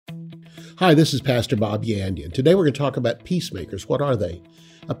Hi, this is Pastor Bob Yandian. Today we're going to talk about peacemakers. What are they?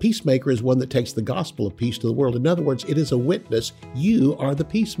 A peacemaker is one that takes the gospel of peace to the world. In other words, it is a witness. You are the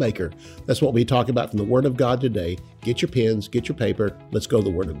peacemaker. That's what we talk about from the Word of God today. Get your pens, get your paper. Let's go to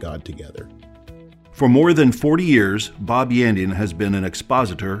the Word of God together. For more than 40 years, Bob Yandian has been an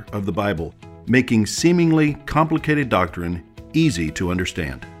expositor of the Bible, making seemingly complicated doctrine easy to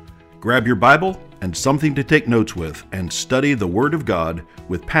understand. Grab your Bible and something to take notes with and study the Word of God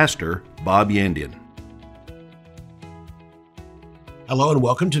with Pastor Bob Yandian. Hello and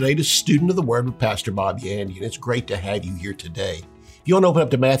welcome today to Student of the Word with Pastor Bob Yandian. It's great to have you here today. If you want to open up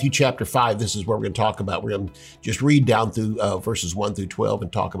to Matthew chapter 5, this is where we're going to talk about. We're going to just read down through verses 1 through 12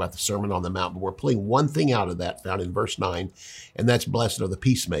 and talk about the Sermon on the Mount. But we're pulling one thing out of that found in verse 9, and that's blessed are the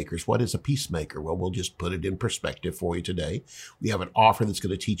peacemakers. What is a peacemaker? Well, we'll just put it in perspective for you today. We have an offer that's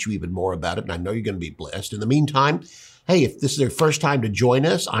going to teach you even more about it, and I know you're going to be blessed. In the meantime, hey, if this is their first time to join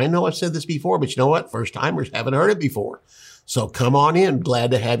us, I know I've said this before, but you know what? First timers haven't heard it before. So come on in.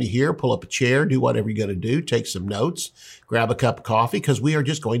 Glad to have you here. Pull up a chair, do whatever you're going to do, take some notes, grab a cup of coffee, because we are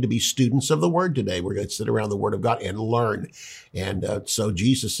just going to be students of the Word today. We're going to sit around the Word of God and learn. And so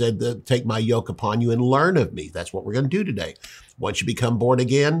Jesus said, take my yoke upon you and learn of me. That's what we're going to do today. Once you become born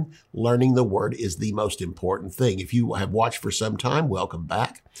again, learning the Word is the most important thing. If you have watched for some time, welcome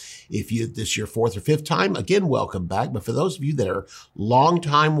back. If this is your fourth or fifth time, again, welcome back. But for those of you that are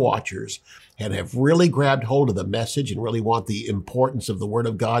longtime watchers and have really grabbed hold of the message and really want the importance of the Word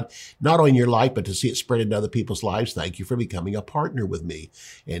of God, not only in your life, but to see it spread into other people's lives, thank you for becoming a partner with me.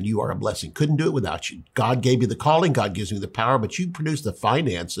 And you are a blessing. Couldn't do it without you. God gave you the calling. God gives you the power, but you produce the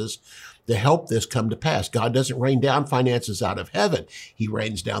finances to help this come to pass. God doesn't rain down finances out of heaven. He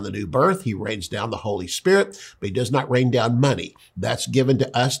rains down the new birth. He rains down the Holy Spirit, but he does not rain down money. That's given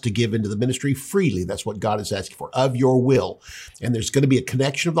to us to give into the ministry freely. That's what God is asking for, of your will. And there's going to be a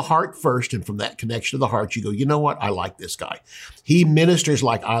connection of the heart first. And from that connection of the heart, you go, you know what? I like this guy. He ministers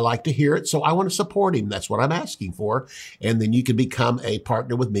like I like to hear it. So I want to support him. That's what I'm asking for. And then you can become a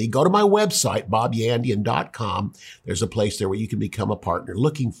partner with me. Go to my website, bobyandian.com. There's a place there where you can become a partner.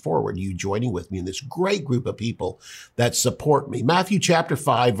 Looking forward to you joining with me in this great group of people that support me. Matthew chapter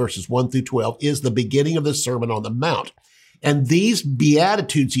 5, verses 1 through 12 is the beginning of the Sermon on the Mount. And these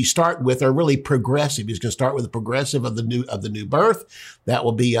Beatitudes he start with are really progressive. He's going to start with the progressive of the new birth. That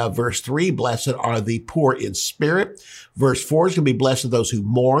will be verse 3, blessed are the poor in spirit. Verse 4 is going to be blessed are those who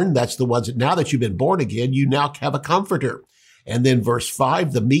mourn. That's the ones that now that you've been born again, you now have a comforter. And then verse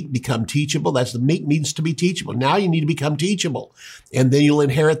 5, the meek become teachable. That's the meek means to be teachable. Now you need to become teachable. And then you'll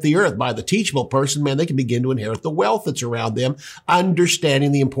inherit the earth. By the teachable person, man, they can begin to inherit the wealth that's around them,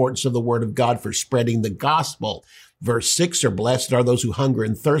 understanding the importance of the Word of God for spreading the gospel. Verse 6 are blessed are those who hunger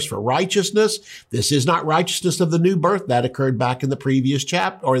and thirst for righteousness. This is not righteousness of the new birth. That occurred back in the previous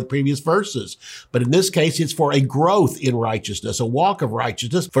chapter or the previous verses. But in this case, it's for a growth in righteousness, a walk of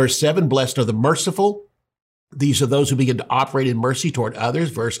righteousness. Verse 7, blessed are the merciful. These are those who begin to operate in mercy toward others.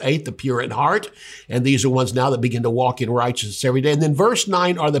 Verse 8, the pure in heart. And these are ones now that begin to walk in righteousness every day. And then verse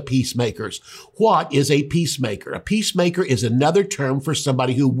 9 are the peacemakers. What is a peacemaker? A peacemaker is another term for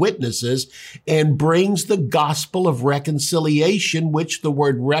somebody who witnesses and brings the gospel of reconciliation, which the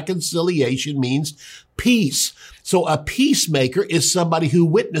word reconciliation means peace. So a peacemaker is somebody who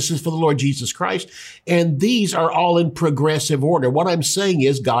witnesses for the Lord Jesus Christ. And these are all in progressive order. What I'm saying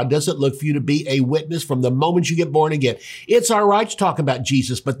is God doesn't look for you to be a witness from the moment you get born again. It's all right to talk about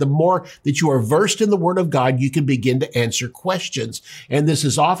Jesus, but the more that you are versed in the Word of God, you can begin to answer questions. And this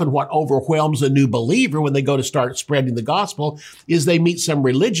is often what overwhelms a new believer when they go to start spreading the gospel is they meet some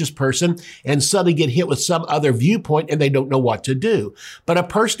religious person and suddenly get hit with some other viewpoint and they don't know what to do. But a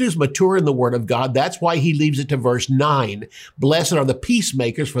person who's mature in the Word of God, that's why he leaves it to verse 9. Blessed are the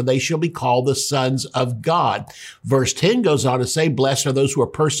peacemakers, for they shall be called the sons of God. Verse 10 goes on to say, blessed are those who are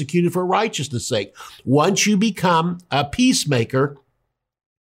persecuted for righteousness' sake. Once you become a peacemaker,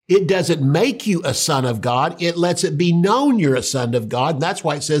 it doesn't make you a son of God. It lets it be known you're a son of God. And that's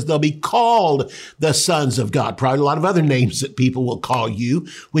why it says they'll be called the sons of God. Probably a lot of other names that people will call you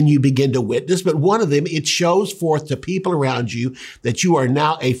when you begin to witness. But one of them, it shows forth to people around you that you are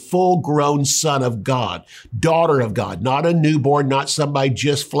now a full-grown son of God, daughter of God, not a newborn, not somebody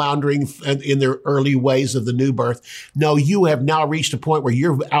just floundering in their early ways of the new birth. No, you have now reached a point where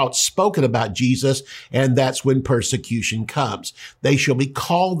you're outspoken about Jesus, and that's when persecution comes. They shall be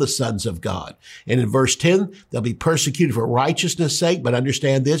called the sons of God. And in verse 10, they'll be persecuted for righteousness' sake, but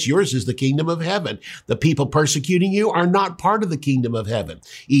understand this, yours is the kingdom of heaven. The people persecuting you are not part of the kingdom of heaven.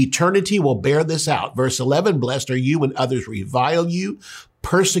 Eternity will bear this out. Verse 11, blessed are you when others revile you,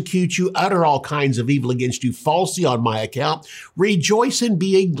 persecute you, utter all kinds of evil against you falsely on my account. Rejoice in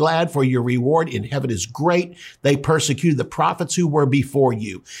being glad, for your reward in heaven is great. They persecuted the prophets who were before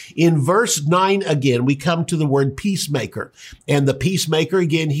you. In verse 9 again, we come to the word peacemaker. And the peacemaker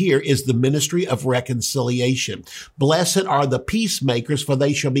again here is the ministry of reconciliation. Blessed are the peacemakers, for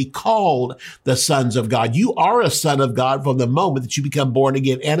they shall be called the sons of God. You are a son of God from the moment that you become born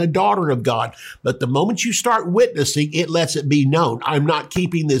again, and a daughter of God. But the moment you start witnessing, it lets it be known. I'm not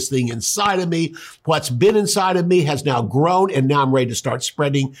keeping this thing inside of me. What's been inside of me has now grown, and now I'm ready to start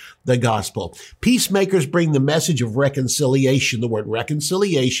spreading the gospel. Peacemakers bring the message of reconciliation. The word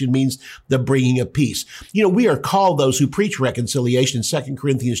reconciliation means the bringing of peace. You know, we are called those who preach reconciliation in 2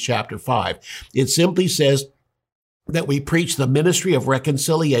 Corinthians chapter 5. It simply says that we preach the ministry of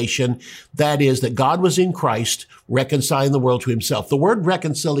reconciliation. That is, that God was in Christ reconciling the world to himself. The word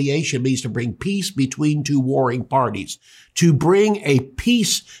reconciliation means to bring peace between two warring parties, to bring a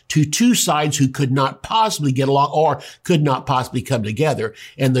peace to two sides who could not possibly get along or could not possibly come together.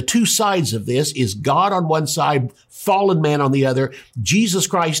 And the two sides of this is God on one side, fallen man on the other, Jesus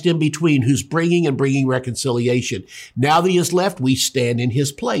Christ in between, who's bringing reconciliation. Now that he is left, we stand in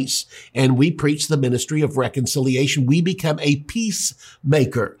his place and we preach the ministry of reconciliation. We become a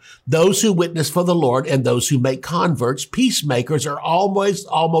peacemaker. Those who witness for the Lord and those who make converts, peacemakers, are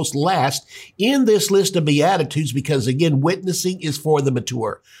almost last in this list of Beatitudes, because again, witnessing is for the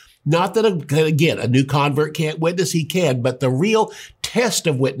mature. Not that, again, a new convert can't witness, he can, but the real test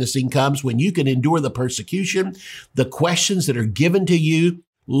of witnessing comes when you can endure the persecution, the questions that are given to you,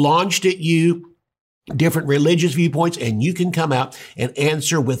 launched at you, different religious viewpoints, and you can come out and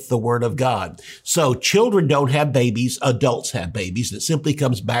answer with the word of God. So children don't have babies, adults have babies. It simply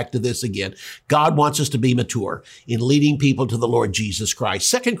comes back to this again. God wants us to be mature in leading people to the Lord Jesus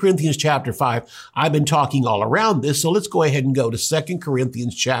Christ. 2 Corinthians chapter 5, I've been talking all around this, so let's go ahead and go to 2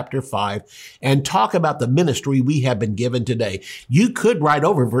 Corinthians chapter 5 and talk about the ministry we have been given today. You could write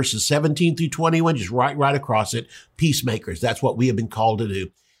over verses 17 through 21, just write right across it, peacemakers. That's what we have been called to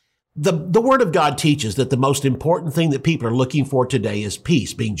do. The Word of God teaches that the most important thing that people are looking for today is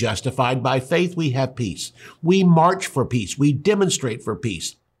peace. Being justified by faith, we have peace. We march for peace. We demonstrate for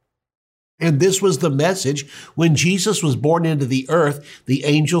peace. And this was the message when Jesus was born into the earth. The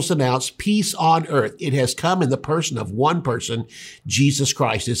angels announced peace on earth. It has come in the person of one person, Jesus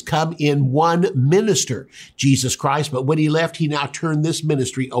Christ. It's come in one minister, Jesus Christ. But when he left, he now turned this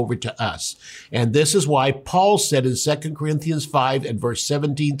ministry over to us. And this is why Paul said in 2 Corinthians 5 and verse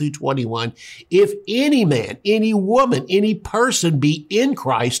 17 through 21, if any man, any woman, any person be in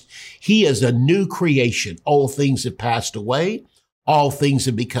Christ, he is a new creation. Old things have passed away. All things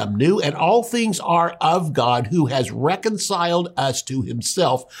have become new, and all things are of God, who has reconciled us to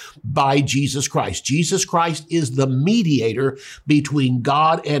himself by Jesus Christ. Jesus Christ is the mediator between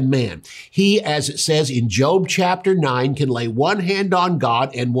God and man. He, as it says in Job chapter 9, can lay one hand on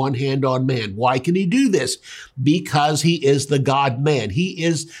God and one hand on man. Why can he do this? Because he is the God-man. He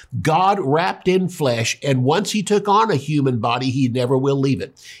is God wrapped in flesh, and once he took on a human body, he never will leave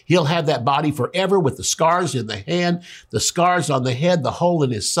it. He'll have that body forever with the scars in the hand, the scars on the head, the hole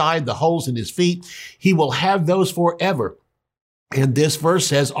in his side, the holes in his feet. He will have those forever. And this verse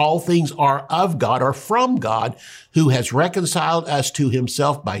says all things are of God, or from God, who has reconciled us to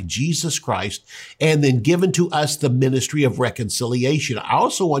himself by Jesus Christ, and then given to us the ministry of reconciliation. I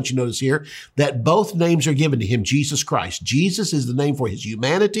also want you to notice here that both names are given to him, Jesus Christ. Jesus is the name for his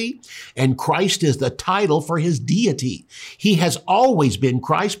humanity, and Christ is the title for his deity. He has always been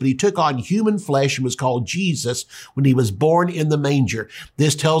Christ, but he took on human flesh and was called Jesus when he was born in the manger.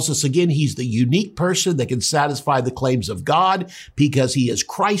 This tells us again, he's the unique person that can satisfy the claims of God, because he is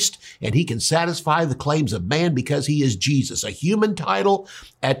Christ, and he can satisfy the claims of man because he is Jesus, a human title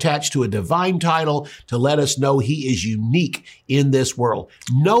attached to a divine title to let us know he is unique in this world.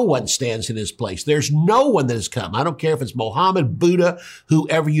 No one stands in his place. There's no one that has come. I don't care if it's Mohammed, Buddha,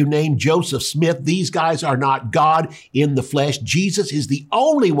 whoever you name, Joseph Smith. These guys are not God in the flesh. Jesus is the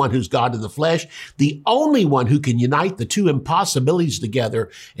only one who's God in the flesh, the only one who can unite the two impossibilities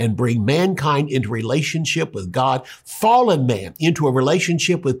together and bring mankind into relationship with God, fallen man into a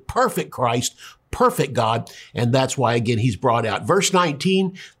relationship with perfect Christ, perfect God. And that's why, again, he's brought out. Verse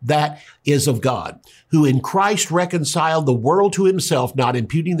 19, that is of God, who in Christ reconciled the world to himself, not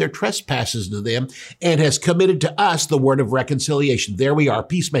imputing their trespasses to them, and has committed to us the word of reconciliation. There we are,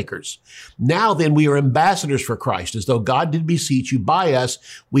 peacemakers. Now then, we are ambassadors for Christ, as though God did beseech you by us.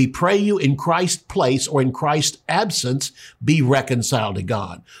 We pray you in Christ's place, or in Christ's absence, be reconciled to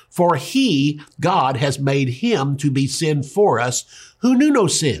God. For he, God, has made him to be sin for us who knew no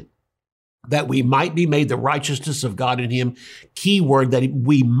sin, that we might be made the righteousness of God in him. Key word, that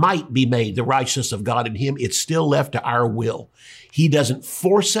we might be made the righteousness of God in him. It's still left to our will. He doesn't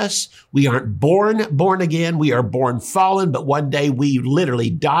force us. We aren't born again. We are born fallen, but one day we literally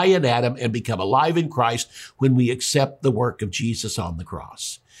die in Adam and become alive in Christ when we accept the work of Jesus on the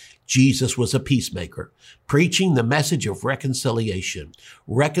cross. Jesus was a peacemaker, preaching the message of reconciliation.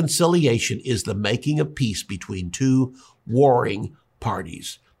 Reconciliation is the making of peace between two warring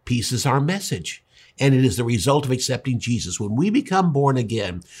parties. Peace is our message, and it is the result of accepting Jesus. When we become born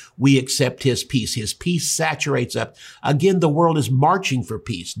again, we accept his peace. His peace saturates up. Again, the world is marching for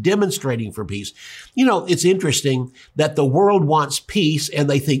peace, demonstrating for peace. You know, it's interesting that the world wants peace, and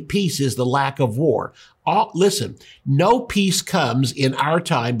they think peace is the lack of war. Listen, no peace comes in our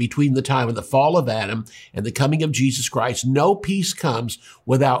time between the time of the fall of Adam and the coming of Jesus Christ. No peace comes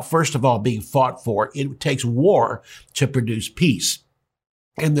without, first of all, being fought for. It takes war to produce peace.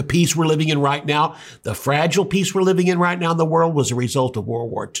 And the peace we're living in right now, the fragile peace we're living in right now in the world, was a result of World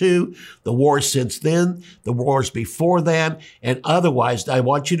War II, the wars since then, the wars before then, and otherwise, I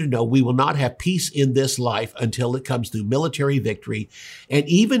want you to know we will not have peace in this life until it comes through military victory. And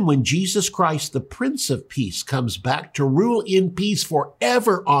even when Jesus Christ, the Prince of Peace, comes back to rule in peace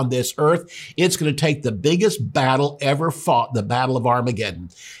forever on this earth, it's going to take the biggest battle ever fought, the Battle of Armageddon.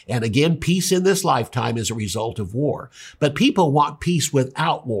 And again, peace in this lifetime is a result of war. But people want peace without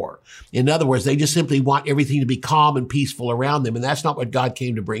war. In other words, they just simply want everything to be calm and peaceful around them. And that's not what God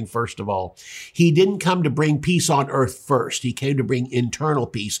came to bring, first of all. He didn't come to bring peace on earth first. He came to bring internal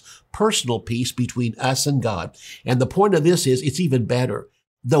peace, personal peace between us and God. And the point of this is, it's even better.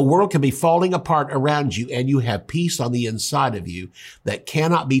 The world can be falling apart around you, and you have peace on the inside of you that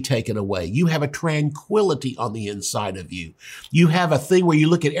cannot be taken away. You have a tranquility on the inside of you. You have a thing where you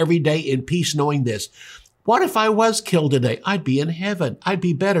look at every day in peace, knowing this. What if I was killed today? I'd be in heaven. I'd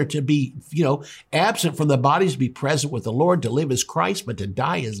be better to be, absent from the bodies, to be present with the Lord, to live as Christ, but to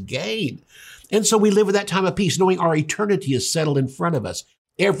die as gain. And so we live with that time of peace, knowing our eternity is settled in front of us.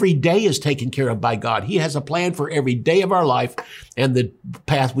 Every day is taken care of by God. He has a plan for every day of our life and the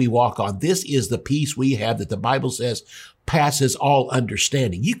path we walk on. This is the peace we have that the Bible says passes all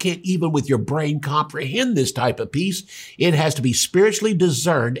understanding. You can't even with your brain comprehend this type of peace. It has to be spiritually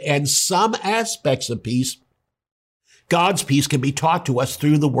discerned, and some aspects of peace, God's peace, can be taught to us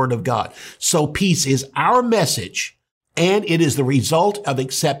through the Word of God. So peace is our message, and it is the result of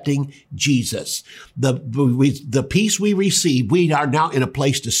accepting Jesus. The peace we receive, we are now in a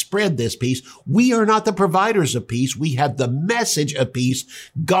place to spread this peace. We are not the providers of peace. We have the message of peace.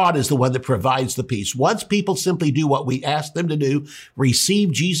 God is the one that provides the peace. Once people simply do what we ask them to do,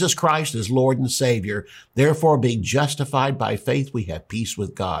 receive Jesus Christ as Lord and Savior, therefore being justified by faith, we have peace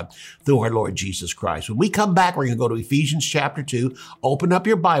with God through our Lord Jesus Christ. When we come back, we're going to go to Ephesians chapter 2. Open up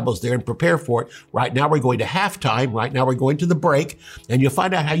your Bibles there and prepare for it. Right now, we're going to halftime. Right now, we're going to the break, and you'll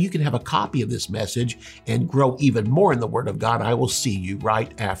find out how you can have a copy of this message and grow even more in the Word of God. I will see you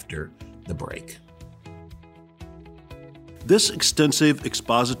right after the break. This extensive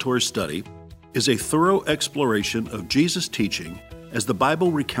expository study is a thorough exploration of Jesus' teaching as the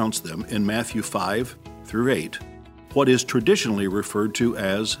Bible recounts them in Matthew 5 through 8, what is traditionally referred to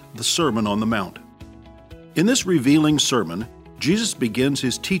as the Sermon on the Mount. In this revealing sermon, Jesus begins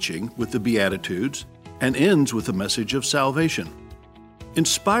his teaching with the Beatitudes and ends with a message of salvation.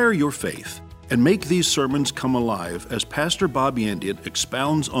 Inspire your faith and make these sermons come alive as Pastor Bob Yandian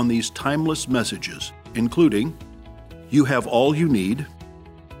expounds on these timeless messages, including You Have All You Need,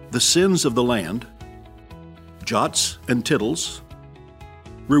 The Sins of the Land, Jots and Tittles,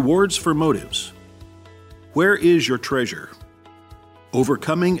 Rewards for Motives, Where is Your Treasure,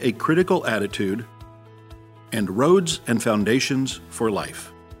 Overcoming a Critical Attitude, and Roads and Foundations for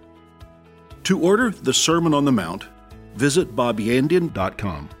Life. To order the Sermon on the Mount, visit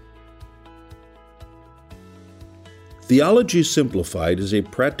bobyandian.com. Theology Simplified is a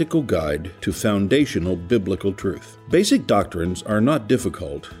practical guide to foundational biblical truth. Basic doctrines are not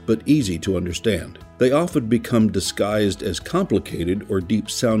difficult, but easy to understand. They often become disguised as complicated or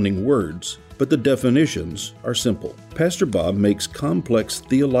deep-sounding words, but the definitions are simple. Pastor Bob makes complex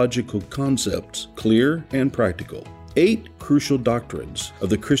theological concepts clear and practical. 8 crucial doctrines of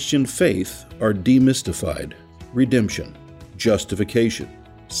the Christian faith are demystified: redemption, justification,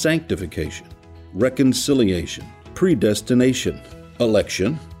 sanctification, reconciliation, predestination,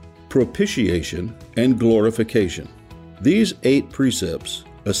 election, propitiation, and glorification. These 8 precepts,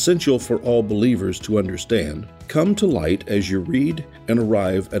 essential for all believers to understand, come to light as you read and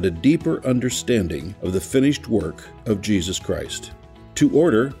arrive at a deeper understanding of the finished work of Jesus Christ. To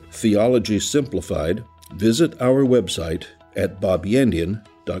order Theology Simplified, visit our website at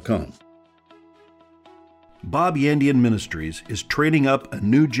bobyandian.com. Bob Yandian Ministries is training up a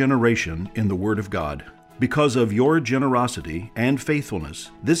new generation in the Word of God. Because of your generosity and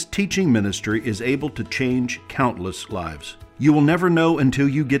faithfulness, this teaching ministry is able to change countless lives. You will never know until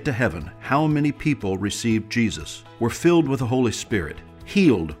you get to heaven how many people received Jesus, were filled with the Holy Spirit,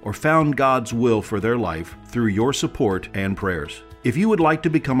 healed, or found God's will for their life through your support and prayers. If you would like to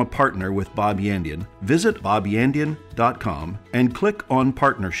become a partner with Bob Yandian, visit bobyandian.com and click on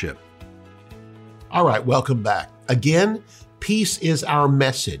Partnership. All right, welcome back. Again, peace is our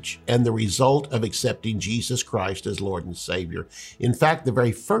message and the result of accepting Jesus Christ as Lord and Savior. In fact, the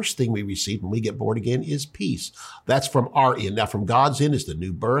very first thing we receive when we get born again is peace. That's from our end. Now, from God's end is the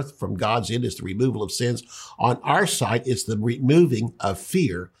new birth. From God's end is the removal of sins. On our side, it's the removing of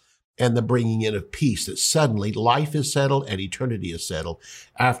fear and the bringing in of peace, that suddenly life is settled and eternity is settled.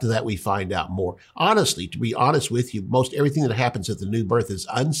 After that, we find out more. Honestly, to be honest with you, most everything that happens at the new birth is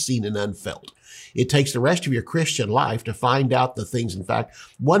unseen and unfelt. It takes the rest of your Christian life to find out the things. In fact,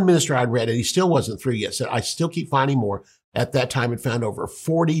 one minister I'd read, and he still wasn't through yet, said, I still keep finding more. At that time, it found over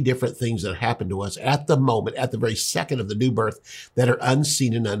 40 different things that happened to us at the moment, at the very second of the new birth, that are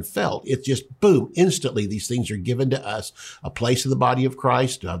unseen and unfelt. It's just boom, instantly these things are given to us. A place in the body of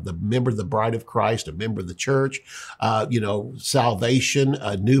Christ, the member of the bride of Christ, a member of the church, salvation,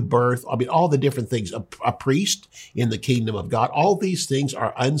 a new birth. I mean, all the different things, a priest in the kingdom of God. All these things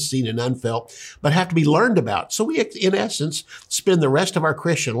are unseen and unfelt, but have to be learned about. So we, in essence, spend the rest of our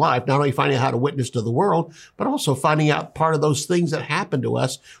Christian life not only finding out how to witness to the world, but also finding out part of those things that happen to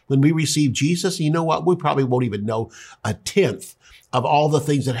us when we receive Jesus. You know what? We probably won't even know a tenth of all the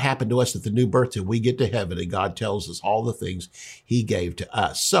things that happen to us at the new birth till we get to heaven and God tells us all the things he gave to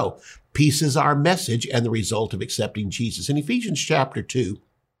us. So peace is our message and the result of accepting Jesus. In Ephesians chapter 2,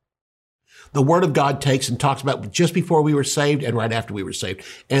 the Word of God takes and talks about just before we were saved and right after we were saved,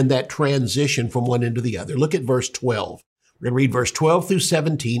 and that transition from one end to the other. Look at verse 12. We're going to read verse 12 through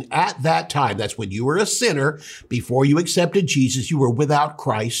 17. At that time, that's when you were a sinner, before you accepted Jesus, you were without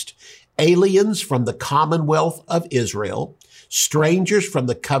Christ, aliens from the commonwealth of Israel, strangers from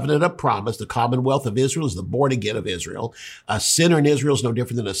the covenant of promise. The commonwealth of Israel is the born again of Israel. A sinner in Israel is no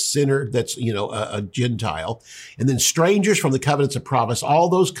different than a sinner that's, a Gentile. And then strangers from the covenants of promise, all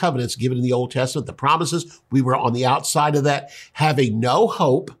those covenants given in the Old Testament, the promises, we were on the outside of that, having no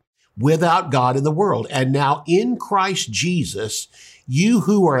hope, without God in the world. And now in Christ Jesus, you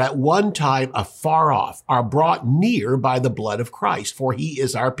who are at one time afar off are brought near by the blood of Christ, for he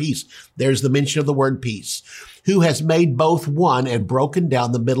is our peace. There's the mention of the word peace, who has made both one and broken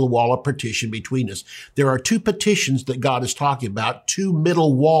down the middle wall of partition between us. There are two petitions that God is talking about, two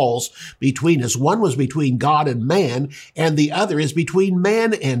middle walls between us. One was between God and man, and the other is between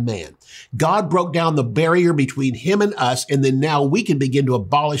man and man. God broke down the barrier between him and us, and then now we can begin to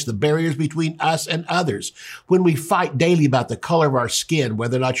abolish the barriers between us and others. When we fight daily about the color of our skin,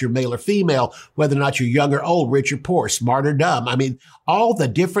 whether or not you're male or female, whether or not you're young or old, rich or poor, smart or dumb, all the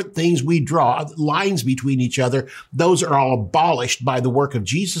different things we draw, lines between each other, those are all abolished by the work of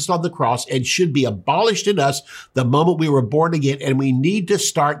Jesus on the cross and should be abolished in us the moment we were born again. And we need to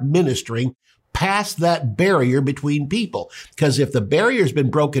start ministering past that barrier between people. Because if the barrier has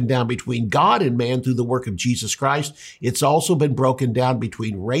been broken down between God and man through the work of Jesus Christ, it's also been broken down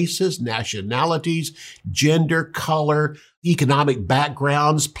between races, nationalities, gender, color, economic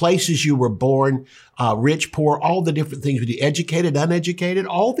backgrounds, places you were born, rich, poor, all the different things, educated, uneducated,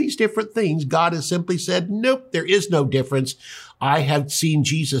 all these different things. God has simply said, nope, there is no difference. I have seen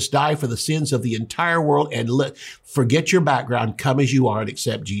Jesus die for the sins of the entire world, and forget your background, come as you are and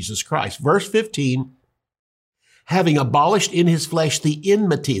accept Jesus Christ. Verse 15, having abolished in his flesh the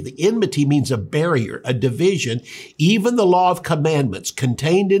enmity. The enmity means a barrier, a division, even the law of commandments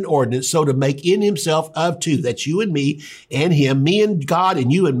contained in ordinance, so to make in himself of two, that's you and me and him, me and God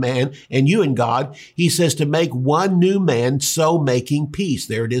and you and man, and you and God. He says to make one new man, so making peace.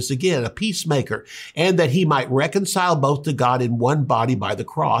 There it is again, a peacemaker, and that he might reconcile both to God in one body by the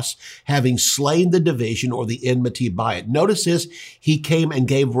cross, having slain the division or the enmity by it. Notice this, he came and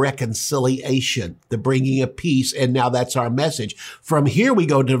gave reconciliation, the bringing of peace. And now that's our message. From here we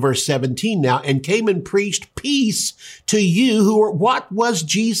go to verse 17 now, and came and preached peace to you who are, what was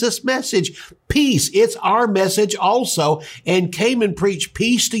Jesus' message? Peace. It's our message also, and came and preached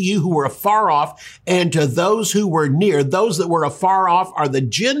peace to you who were afar off and to those who were near. Those that were afar off are the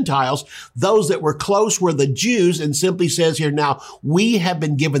Gentiles. Those that were close were the Jews. And simply says here now, we have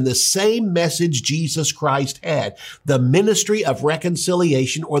been given the same message Jesus Christ had, the ministry of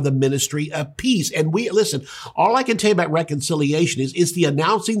reconciliation or the ministry of peace. And listen, all I can tell you about reconciliation is it's the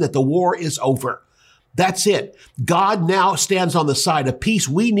announcing that the war is over. That's it. God now stands on the side of peace.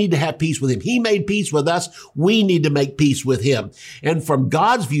 We need to have peace with him. He made peace with us. We need to make peace with him. And from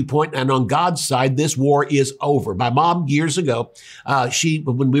God's viewpoint and on God's side, this war is over. My mom, years ago,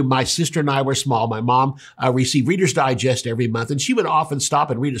 my sister and I were small, my mom received Reader's Digest every month, and she would often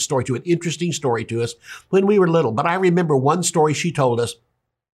stop and read an interesting story to us when we were little. But I remember one story she told us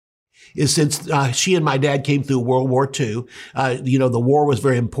is since she and my dad came through World War II, the war was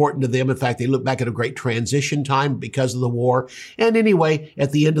very important to them. In fact, they look back at a great transition time because of the war. And anyway,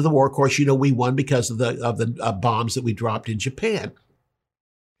 at the end of the war, of course, we won because of the bombs that we dropped in Japan.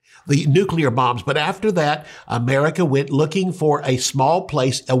 The nuclear bombs. But after that, America went looking for a small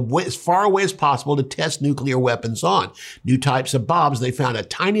place as far away as possible to test nuclear weapons on. New types of bombs. They found a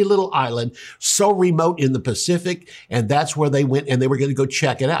tiny little island so remote in the Pacific, and that's where they went, and they were going to go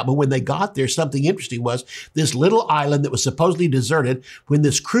check it out. But when they got there, something interesting was this little island that was supposedly deserted. When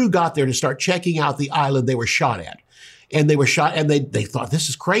this crew got there to start checking out the island, they were shot at. And they were shot, and they thought, this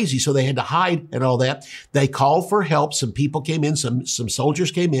is crazy. So they had to hide and all that. They called for help. Some people came in, some soldiers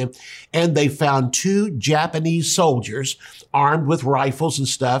came in, and they found 2 Japanese soldiers armed with rifles and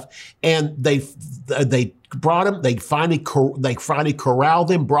stuff. And they brought them, they finally corralled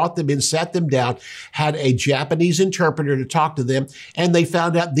them, brought them in, sat them down, had a Japanese interpreter to talk to them. And they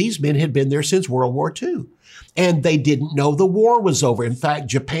found out these men had been there since World War II. And they didn't know the war was over. In fact,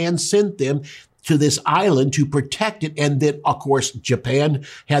 Japan sent them to this island to protect it. And then, of course, Japan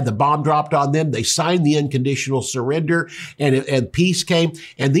had the bomb dropped on them. They signed the unconditional surrender, and peace came.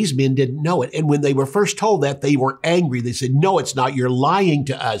 And these men didn't know it. And when they were first told that, they were angry. They said, no, it's not. You're lying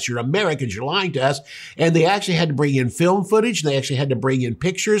to us. You're Americans. You're lying to us. And they actually had to bring in film footage. They actually had to bring in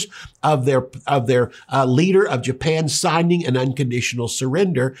pictures of their leader of Japan signing an unconditional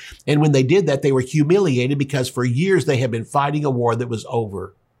surrender. And when they did that, they were humiliated because for years they had been fighting a war that was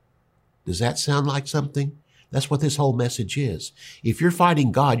over. Does that sound like something? That's what this whole message is. If you're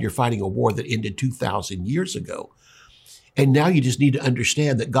fighting God, you're fighting a war that ended 2,000 years ago. And now you just need to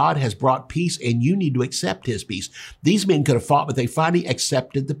understand that God has brought peace, and you need to accept his peace. These men could have fought, but they finally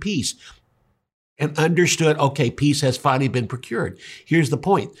accepted the peace and understood, okay, peace has finally been procured. Here's the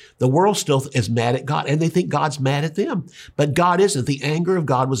point. The world still is mad at God, and they think God's mad at them. But God isn't. The anger of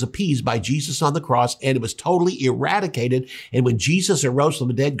God was appeased by Jesus on the cross, and it was totally eradicated. And when Jesus arose from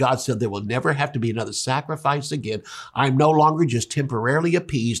the dead, God said, there will never have to be another sacrifice again. I'm no longer just temporarily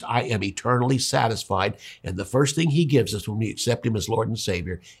appeased. I am eternally satisfied. And the first thing he gives us when we accept him as Lord and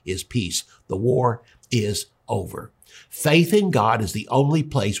Savior is peace. The war is over. Faith in God is the only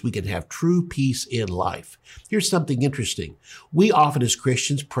place we can have true peace in life. Here's something interesting. We often as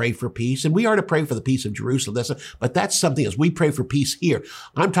Christians pray for peace, and we are to pray for the peace of Jerusalem. But that's something else. We pray for peace here.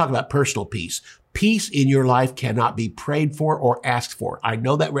 I'm talking about personal peace. Peace in your life cannot be prayed for or asked for. I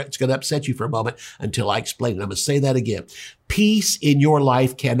know that it's going to upset you for a moment until I explain it. I'm going to say that again. Peace in your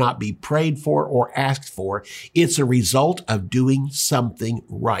life cannot be prayed for or asked for. It's a result of doing something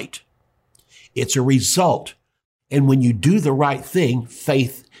right. It's a result. And when you do the right thing,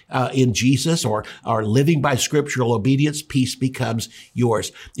 faith in Jesus or living by scriptural obedience, peace becomes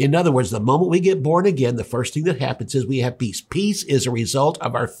yours. In other words, the moment we get born again, the first thing that happens is we have peace. Peace is a result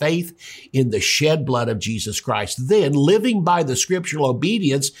of our faith in the shed blood of Jesus Christ. Then, living by the scriptural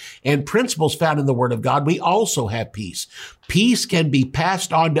obedience and principles found in the Word of God, we also have peace. Peace can be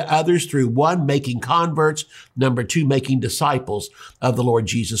passed on to others through 1, making converts, 2, making disciples of the Lord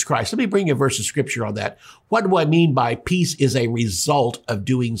Jesus Christ. Let me bring you a verse of scripture on that. What do I mean by peace is a result of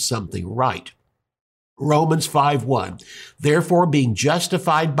doing something right? Romans 5:1. Therefore, being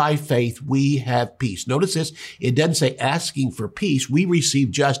justified by faith, we have peace. Notice this. It doesn't say asking for peace. We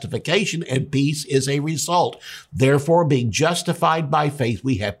receive justification, and peace is a result. Therefore, being justified by faith,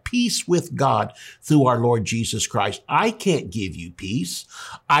 we have peace with God through our Lord Jesus Christ. I can't give you peace.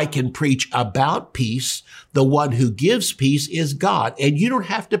 I can preach about peace. The one who gives peace is God, and you don't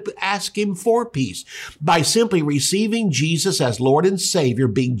have to ask him for peace. By simply receiving Jesus as Lord and Savior,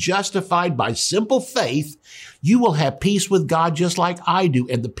 being justified by simple faith, you will have peace with God just like I do.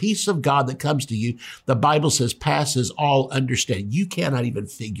 And the peace of God that comes to you, the Bible says, passes all understanding. You cannot even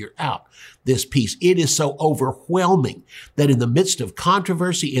figure out this peace. It is so overwhelming that in the midst of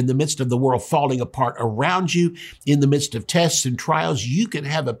controversy, in the midst of the world falling apart around you, in the midst of tests and trials, you can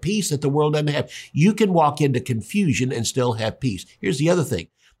have a peace that the world doesn't have. You can walk into confusion and still have peace. Here's the other thing.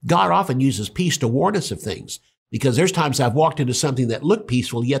 God often uses peace to warn us of things. Because there's times I've walked into something that looked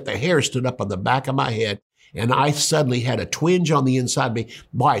peaceful, yet the hair stood up on the back of my head, and I suddenly had a twinge on the inside of me.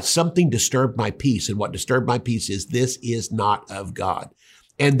 Why? Something disturbed my peace, and what disturbed my peace is this is not of God.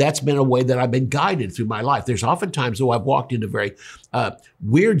 And that's been a way that I've been guided through my life. There's oftentimes, though, I've walked into very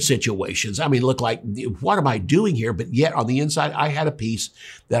weird situations. I mean, look like, what am I doing here? But yet on the inside, I had a peace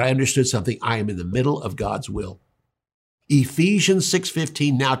that I understood something. I am in the middle of God's will. Ephesians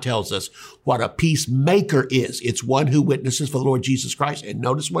 6:15 now tells us what a peacemaker is. It's one who witnesses for the Lord Jesus Christ. And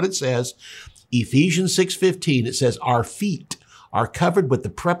notice what it says. Ephesians 6:15, it says, our feet are covered with the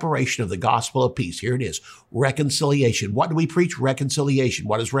preparation of the gospel of peace. Here it is, reconciliation. What do we preach? Reconciliation.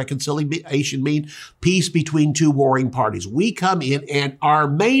 What does reconciliation mean? Peace between two warring parties. We come in and our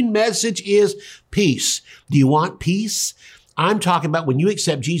main message is peace. Do you want peace? I'm talking about when you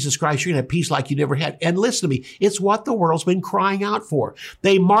accept Jesus Christ, you're going to have peace like you never had. And listen to me, it's what the world's been crying out for.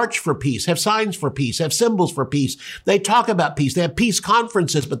 They march for peace, have signs for peace, have symbols for peace. They talk about peace. They have peace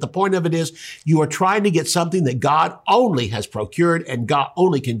conferences. But the point of it is you are trying to get something that God only has procured and God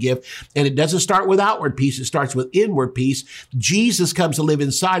only can give. And it doesn't start with outward peace. It starts with inward peace. Jesus comes to live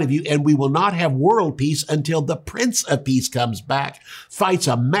inside of you, and we will not have world peace until the Prince of Peace comes back, fights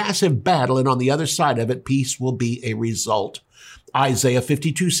a massive battle, and on the other side of it, peace will be a result. Isaiah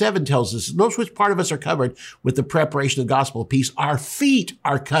 52:7 tells us, notice which part of us are covered with the preparation of the gospel of peace. Our feet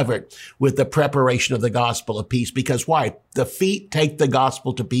are covered with the preparation of the gospel of peace. Because why? The feet take the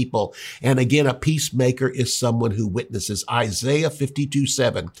gospel to people. And again, a peacemaker is someone who witnesses. Isaiah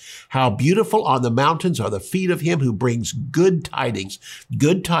 52:7, how beautiful on the mountains are the feet of him who brings good tidings.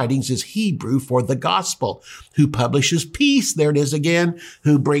 Good tidings is Hebrew for the gospel, who publishes peace. There it is again,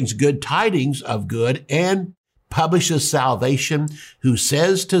 who brings good tidings of good and publishes salvation, who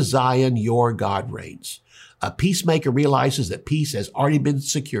says to Zion, your God reigns. A peacemaker realizes that peace has already been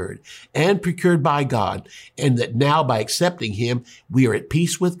secured and procured by God, and that now by accepting him, we are at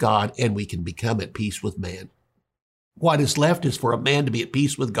peace with God and we can become at peace with man. What is left is for a man to be at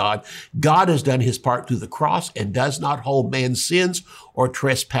peace with God. God has done his part through the cross and does not hold man's sins or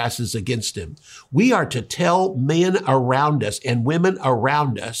trespasses against him. We are to tell men around us and women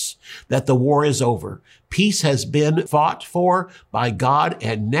around us that the war is over. Peace has been fought for by God,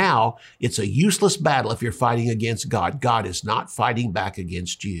 and now it's a useless battle if you're fighting against God. God is not fighting back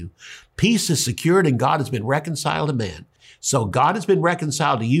against you. Peace is secured and God has been reconciled to man. So God has been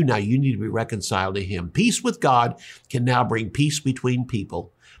reconciled to you. Now you need to be reconciled to him. Peace with God can now bring peace between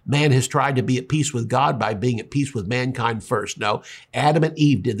people. Man has tried to be at peace with God by being at peace with mankind first. No, Adam and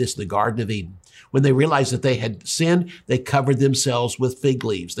Eve did this in the Garden of Eden. When they realized that they had sinned, they covered themselves with fig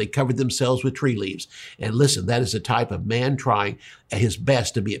leaves. They covered themselves with tree leaves. And listen, that is a type of man trying his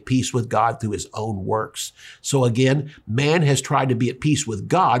best to be at peace with God through his own works. So again, man has tried to be at peace with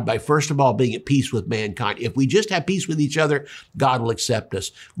God by first of all being at peace with mankind. If we just have peace with each other, God will accept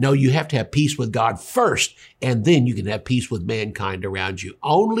us. No, you have to have peace with God first, and then you can have peace with mankind around you.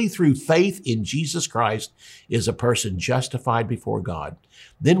 Only through faith in Jesus Christ is a person justified before God.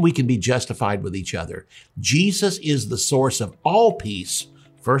 Then we can be justified with each other. Jesus is the source of all peace,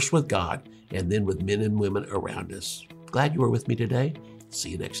 first with God, and then with men and women around us. Glad you were with me today. See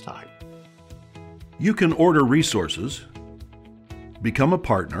you next time. You can order resources, become a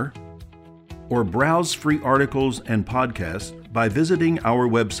partner, or browse free articles and podcasts by visiting our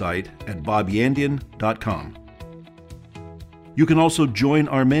website at bobyandian.com. You can also join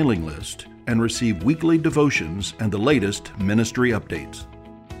our mailing list and receive weekly devotions and the latest ministry updates.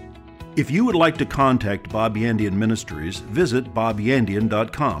 If you would like to contact Bob Yandian Ministries, visit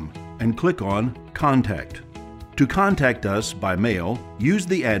bobyandian.com and click on Contact. To contact us by mail, use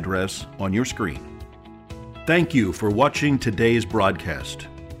the address on your screen. Thank you for watching today's broadcast.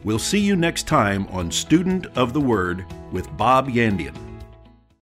 We'll see you next time on Student of the Word with Bob Yandian.